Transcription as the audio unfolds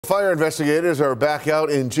Fire investigators are back out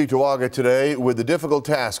in Cheektowaga today with the difficult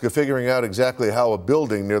task of figuring out exactly how a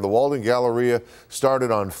building near the Walden Galleria started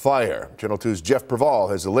on fire. Channel 2's Jeff Preval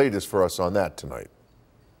has the latest for us on that tonight.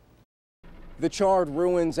 The charred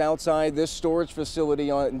ruins outside this storage facility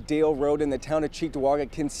on Dale Road in the town of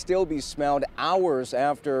Cheektowaga can still be smelled hours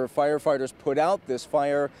after firefighters put out this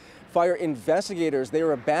fire. Fire investigators, they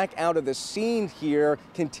are back out of the scene here,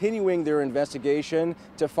 continuing their investigation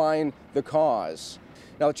to find the cause.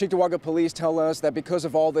 Now, Cheektowaga police tell us that because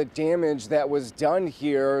of all the damage that was done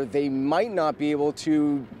here, they might not be able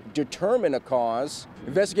to determine a cause.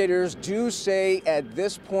 Investigators do say at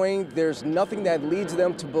this point there's nothing that leads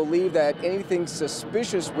them to believe that anything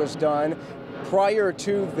suspicious was done prior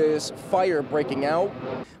to this fire breaking out.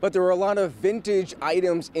 But there were a lot of vintage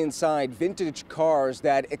items inside, vintage cars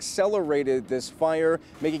that accelerated this fire,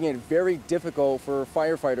 making it very difficult for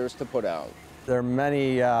firefighters to put out. There are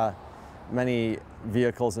many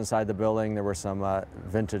vehicles inside the building. There were some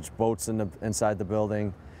vintage boats inside the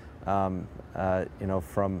building. You know,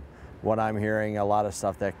 from what I'm hearing, a lot of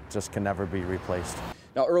stuff that just can never be replaced.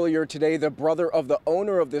 Now, earlier today, the brother of the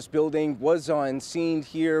owner of this building was on scene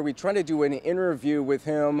here. We tried to do an interview with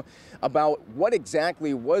him about what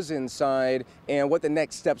exactly was inside and what the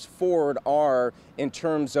next steps forward are in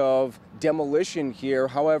terms of demolition here.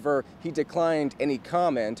 However, he declined any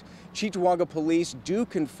comment. Cheektowaga police do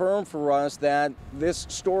confirm for us that this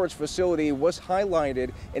storage facility was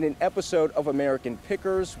highlighted in an episode of American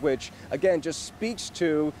Pickers, which again just speaks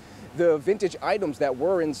to the vintage items that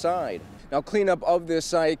were inside. Now, cleanup of this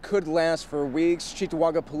site could last for weeks.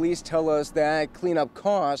 Cheektowaga police tell us that cleanup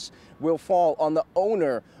costs will fall on the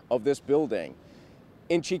owner of this building.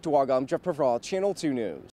 In Cheektowaga, I'm Jeff Preval, Channel 2 News.